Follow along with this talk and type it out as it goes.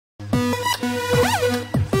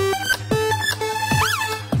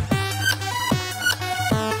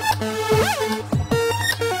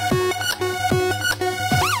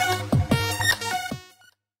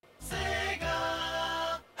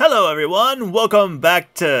everyone, welcome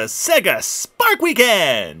back to Sega Spark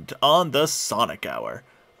Weekend on the Sonic Hour.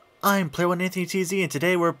 I'm Player One AnthonyTZ, and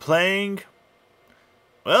today we're playing,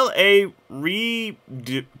 well, a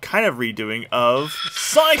kind of redoing of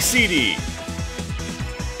Sonic CD.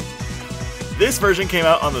 This version came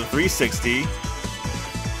out on the 360,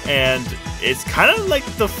 and it's kind of like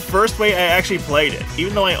the first way I actually played it.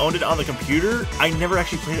 Even though I owned it on the computer, I never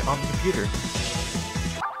actually played it on the computer.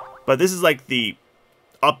 But this is like the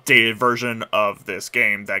updated version of this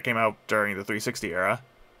game that came out during the 360 era.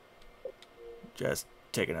 Just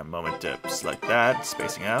taking a moment to select that,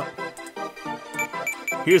 spacing out.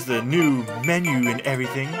 Here's the new menu and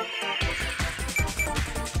everything.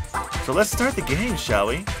 So let's start the game, shall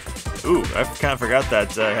we? Ooh, I kind of forgot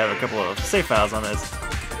that I have a couple of save files on this.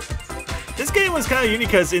 This game was kind of unique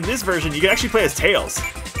because in this version you can actually play as Tails.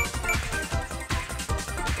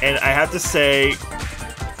 And I have to say,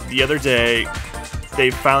 the other day, they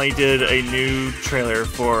finally did a new trailer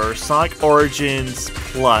for Sonic Origins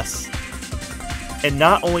Plus. And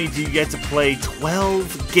not only do you get to play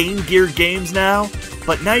 12 Game Gear games now,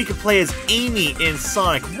 but now you can play as Amy in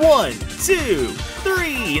Sonic 1, 2,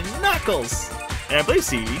 3, and Knuckles. And I believe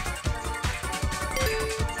CD.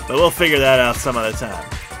 But we'll figure that out some other time.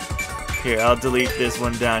 Here, I'll delete this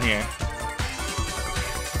one down here.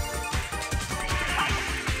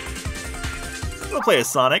 We'll play as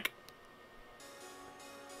Sonic.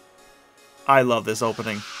 I love this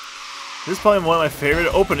opening. This is probably one of my favorite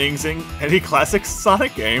openings in any classic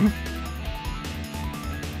Sonic game.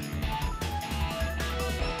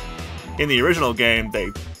 In the original game, they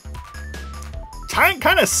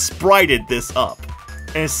kind of sprited this up,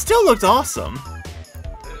 and it still looked awesome.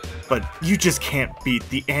 But you just can't beat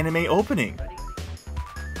the anime opening.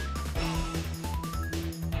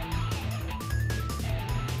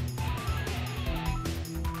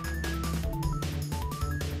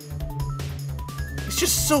 It's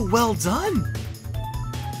just so well done.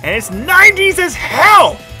 And it's 90s as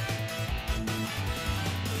hell!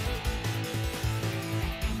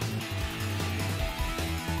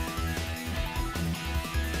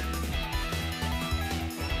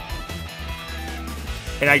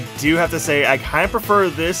 And I do have to say, I kind of prefer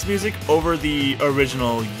this music over the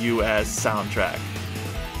original US soundtrack.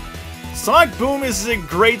 Sonic Boom is a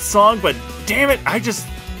great song, but damn it, I just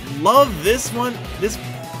love this one, this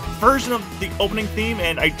version of the opening theme,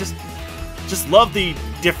 and I just love the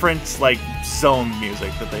different, like, zone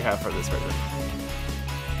music that they have for this version.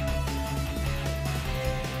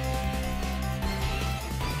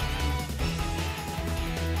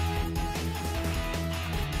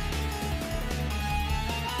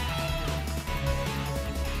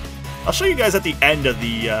 I'll show you guys at the end of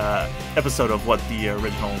the episode of what the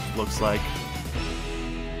original looks like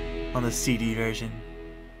on the CD version.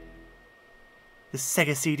 The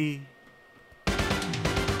Sega CD.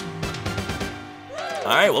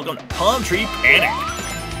 Alright, welcome to Palm Tree Panic!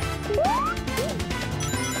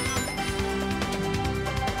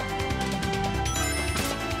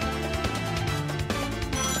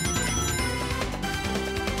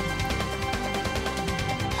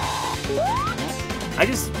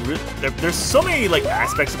 There's so many like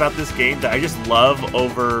aspects about this game that I just love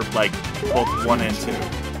over like both 1 and 2.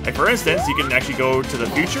 Like for instance, you can actually go to the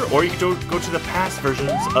future or you can go to the past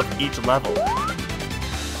versions of each level.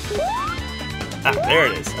 Ah, there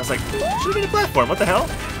it is. I was like, should have been a platform, what the hell?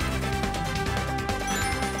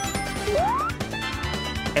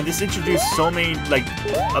 And this introduced so many, like,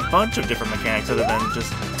 a bunch of different mechanics other than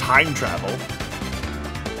just time travel.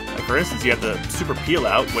 Like for instance, you have the Super Peel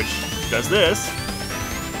Out, which does this.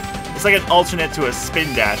 It's like an alternate to a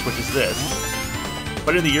spin dash, which is this.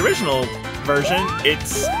 But in the original version,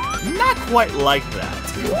 it's not quite like that.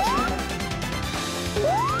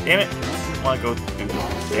 Damn it, I didn't want to go through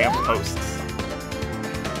the damn posts.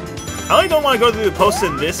 I only don't want to go through the posts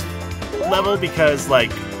in this level because,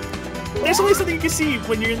 like, there's only something you can see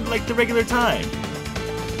when you're in, like, the regular time.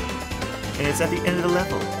 And it's at the end of the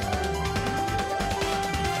level.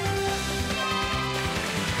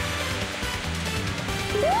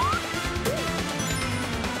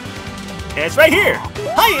 And it's right here!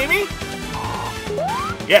 Hi, Amy!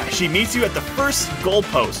 Yeah, she meets you at the first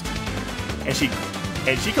goalpost. And she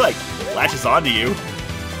like, latches onto you.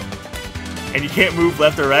 And you can't move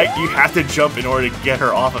left or right, you have to jump in order to get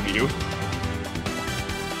her off of you.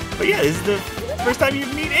 But yeah, this is the first time you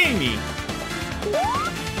meet Amy.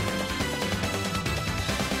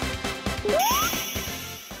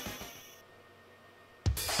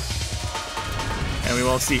 And we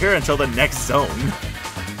won't see her until the next zone.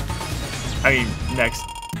 I mean, next,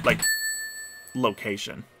 like,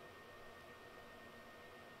 location.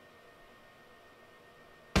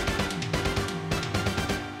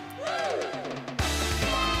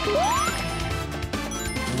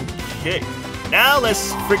 Okay, now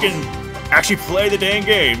let's freaking actually play the dang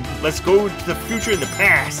game. Let's go to the future and the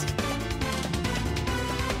past.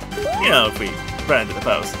 You know, if we run into the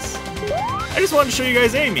posts. I just wanted to show you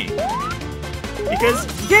guys Amy. Because,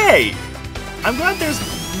 yay! I'm glad there's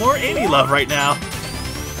more Amy love right now.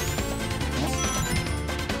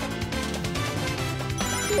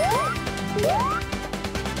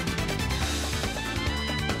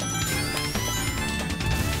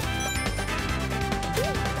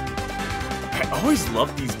 I always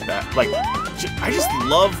love these like, I just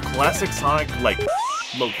love classic Sonic, like,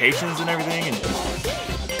 locations and everything, and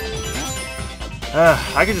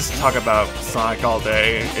I could just talk about Sonic all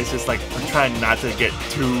day. It's just like, I'm trying not to get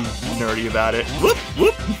too nerdy about it. Whoop,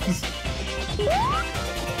 whoop!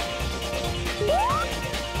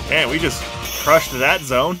 Man, we just crushed that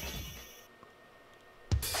zone.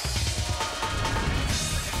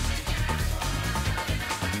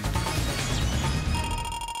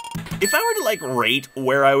 If I were to, like, rate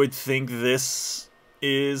where I would think this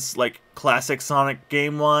is, like, classic Sonic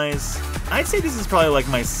game-wise, I'd say this is probably, like,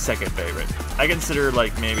 my second favorite. I consider,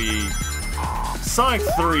 like, maybe Sonic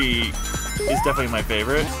 3 is definitely my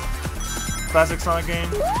favorite classic Sonic game.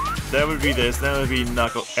 That would be this, then it would be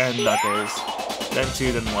Knuckles, then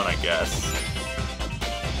 2, then 1, I guess.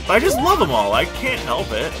 But I just love them all, I can't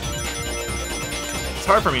help it. It's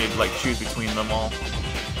hard for me to, like, choose between them all.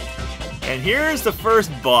 And here's the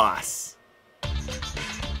first boss.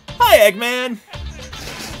 Hi, Eggman!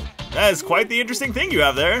 That is quite the interesting thing you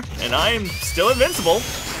have there, and I am still invincible.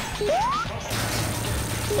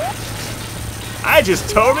 I just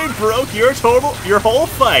totally broke your whole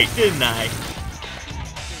fight, didn't I?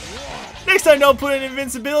 Next time, don't put an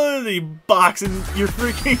invincibility box in your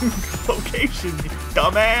freaking location, you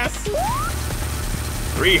dumbass.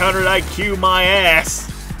 300 IQ my ass.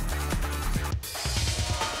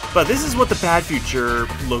 But this is what the bad future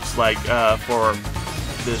looks like for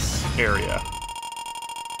this area.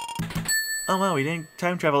 Oh wow, we didn't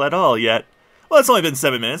time travel at all yet. Well, it's only been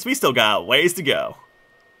 7 minutes. We still got ways to go.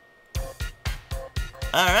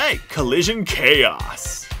 Alright, Collision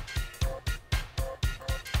Chaos.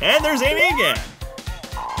 And there's Amy again.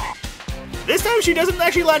 This time she doesn't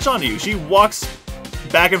actually latch onto you. She walks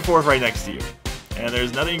back and forth right next to you. And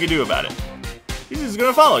there's nothing you can do about it. She's just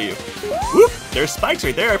gonna follow you. Whoop! There's spikes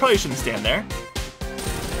right there. I probably shouldn't stand there.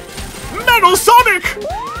 Metal Sonic!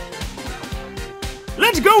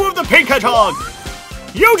 Let's go with the pink hedgehog!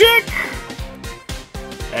 Yojic!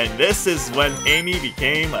 And this is when Amy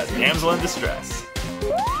became a damsel in distress.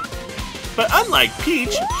 But unlike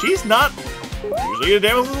Peach, she's not usually a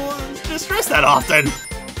damsel in distress that often.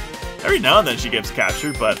 Every now and then she gets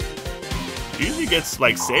captured, but she usually gets,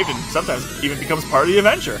 like, saved and sometimes even becomes part of the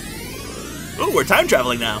adventure. Ooh, we're time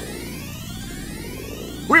traveling now.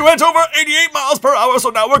 We went over 88 miles per hour, so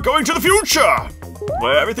now we're going to the future!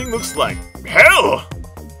 Where everything looks like hell!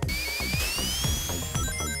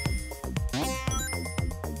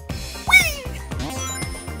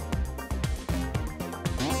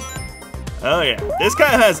 Oh yeah, this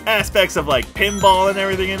kind of has aspects of like pinball and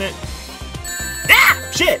everything in it. Ah!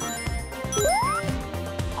 Shit!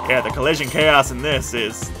 Yeah, the Collision Chaos in this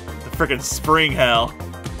is the frickin' Spring Hell.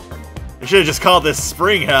 They should have just called this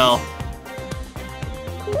Spring Hell.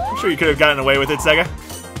 I'm sure you could have gotten away with it, Sega.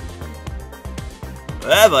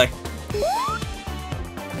 Oh boy.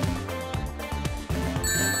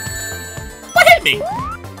 What hit me?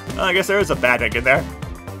 Oh, I guess there is a bad egg in there.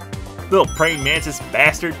 Little praying mantis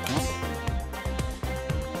bastard.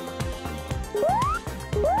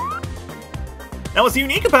 Now what's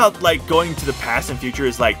unique about like going to the past and future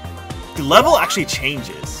is like the level actually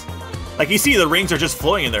changes. Like you see the rings are just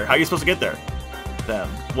floating in there. How are you supposed to get there?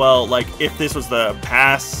 Well, like if this was the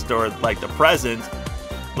past or like the present,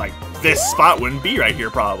 like this spot wouldn't be right here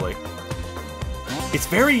probably. It's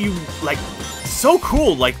very like so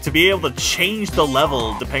cool like to be able to change the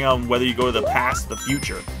level depending on whether you go to the past or the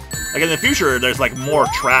future. Like in the future there's like more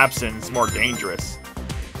traps and it's more dangerous.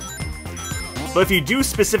 But if you do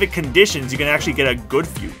specific conditions, you can actually get a good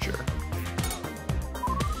future.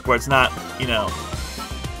 Where it's not, you know,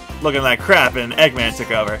 looking like crap and Eggman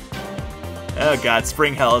took over. Oh god,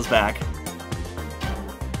 Spring Hell is back.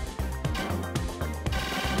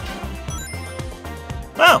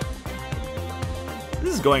 Wow!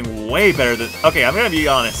 This is going way better than... Okay, I'm gonna be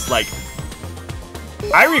honest, like...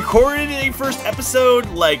 I recorded a first episode,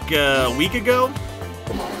 like, a week ago,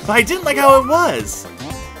 but I didn't like how it was.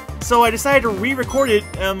 So I decided to re-record it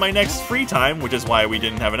on my next free time, which is why we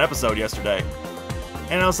didn't have an episode yesterday.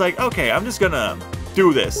 And I was like, okay, I'm just gonna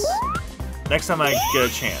do this next time I get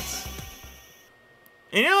a chance.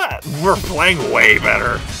 And you know what? We're playing way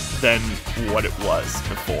better. than what it was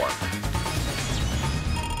before.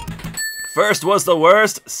 First was the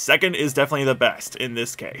worst, second is definitely the best in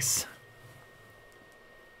this case.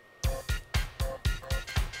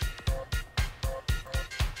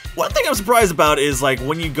 One thing I'm surprised about is, like,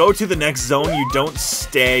 when you go to the next zone, you don't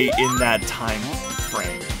stay in that time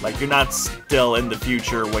frame. Like, you're not still in the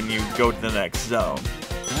future when you go to the next zone.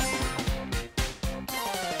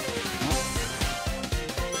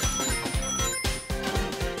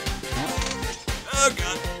 Oh,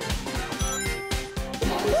 God.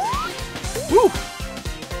 Woo!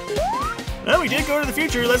 Well, we did go to the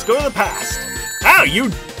future, let's go to the past. Ow, you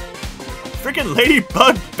freaking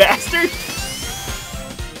ladybug bastard!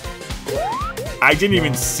 I didn't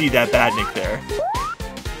even see that badnik there.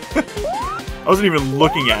 I wasn't even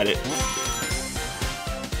looking at it.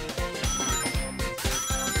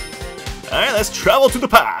 Alright, let's travel to the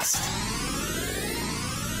past.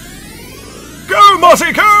 Go,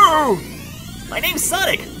 Mossy, go! My name's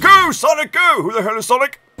Sonic. Go, Sonic, go! Who the hell is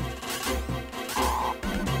Sonic?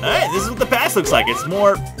 Alright, this is what the past looks like. It's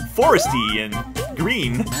more foresty and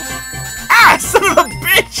green. Ah, son of a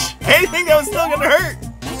bitch! I didn't think that was still gonna hurt.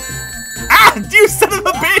 Ah, you son of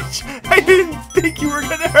a bitch! I didn't think you were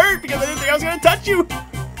gonna hurt because I didn't think I was gonna touch you!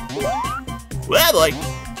 Well, like...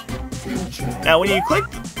 Now, when you click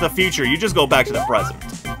the future, you just go back to the present.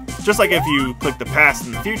 Just like if you click the past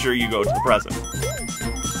and the future, you go to the present.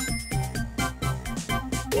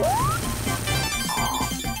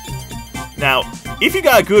 Now, if you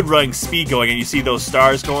got a good running speed going and you see those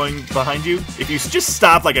stars going behind you, if you just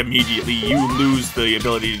stop like immediately, you lose the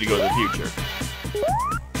ability to go to the future.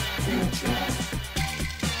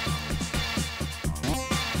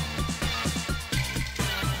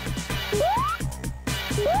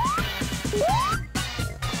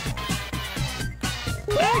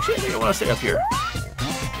 Actually, I think I want to stay up here.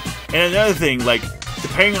 And another thing, like,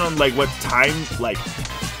 depending on like what time like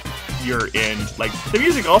you're in, like the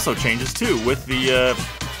music also changes too with the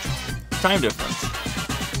time difference.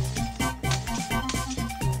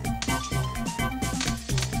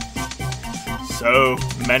 So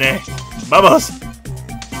many bubbles,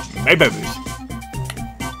 my babies.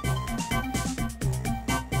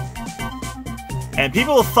 And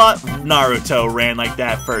people thought Naruto ran like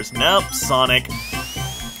that first. Nope, Sonic.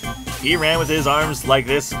 He ran with his arms like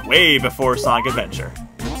this way before Sonic Adventure.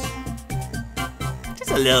 Just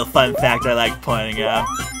a little fun fact I like pointing out.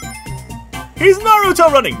 He's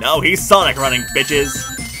Naruto running! No, he's Sonic running, bitches!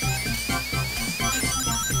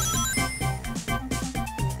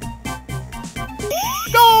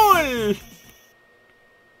 Goal!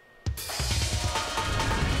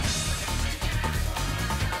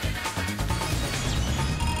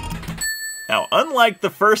 Now, unlike the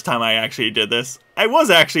first time I actually did this, I was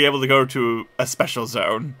actually able to go to a special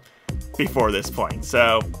zone before this point,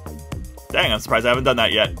 so... Dang, I'm surprised I haven't done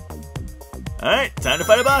that yet. Alright, time to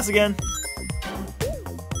fight a boss again.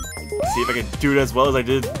 Let's see if I can do it as well as I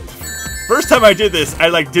did. First time I did this, I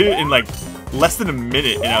like did it in like less than a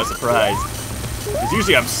minute and I was surprised. Because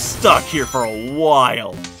usually I'm stuck here for a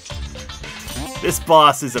while. This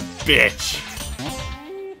boss is a bitch.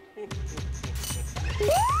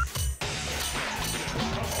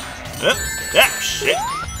 Ah, shit.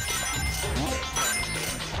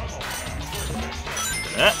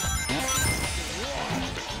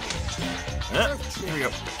 Here we go.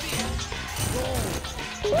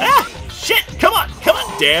 Ah, shit, come on,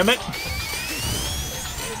 damn it.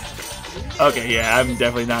 Okay, yeah, I'm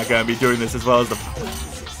definitely not gonna be doing this as well as the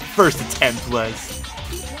first attempt was.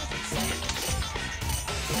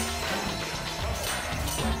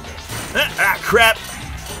 Ah, crap.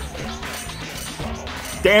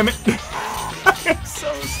 Damn it. I'm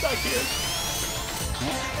so stuck here.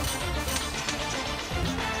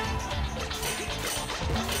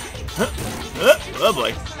 Oh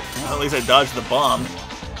boy. Well, at least I dodged the bomb.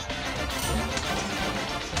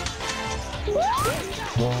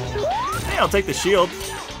 Hey, I'll take the shield.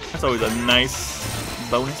 That's always a nice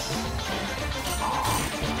bonus.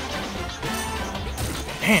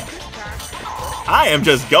 Damn. I am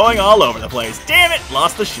just going all over the place. Damn it!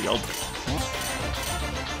 Lost the shield.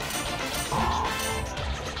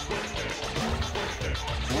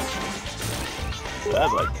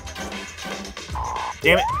 That's like...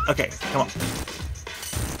 Damn it. Okay, come on.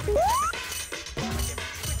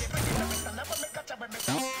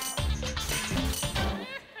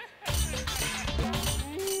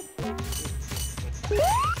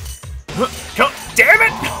 Come on. Damn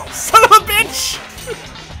it! Son of a bitch!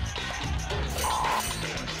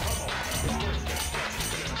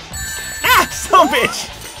 Ah! Son of a bitch!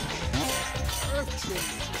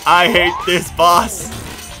 I hate this boss.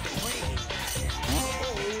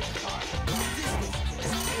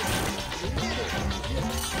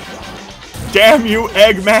 Damn you,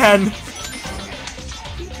 Eggman!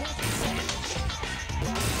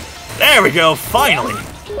 There we go, finally!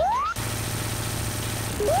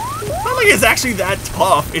 I don't think it's actually that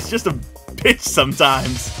tough, it's just a bitch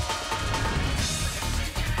sometimes.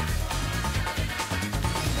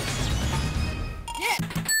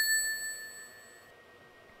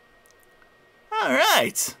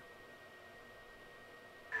 Alright!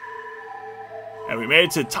 And we made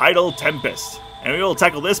it to Tidal Tempest. And we will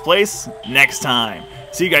tackle this place next time.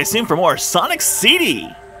 See you guys soon for more Sonic CD!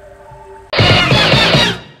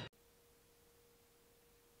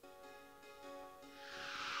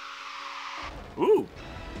 Ooh.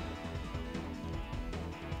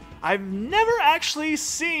 I've never actually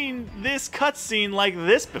seen this cutscene like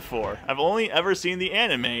this before. I've only ever seen the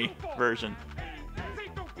anime version.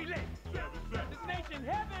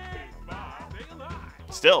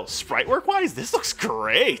 Still, sprite work wise, this looks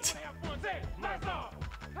great.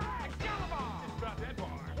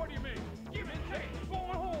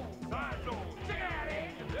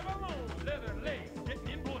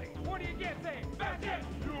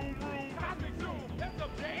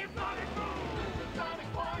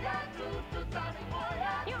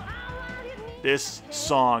 This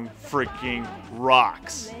song freaking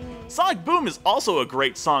rocks. Sonic Boom is also a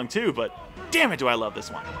great song too, but damn it do I love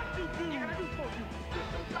this one.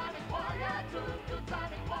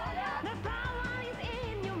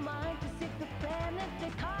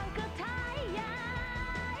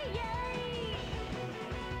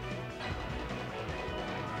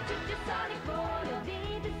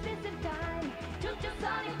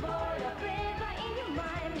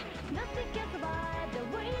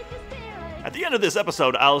 At the end of this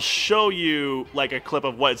episode, I'll show you like a clip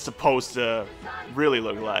of what it's supposed to really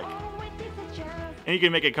look like. And you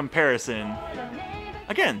can make a comparison.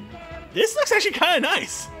 Again, this looks actually kind of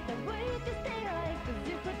nice.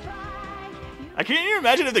 I can't even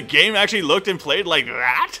imagine if the game actually looked and played like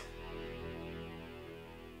that.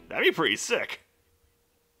 That'd be pretty sick.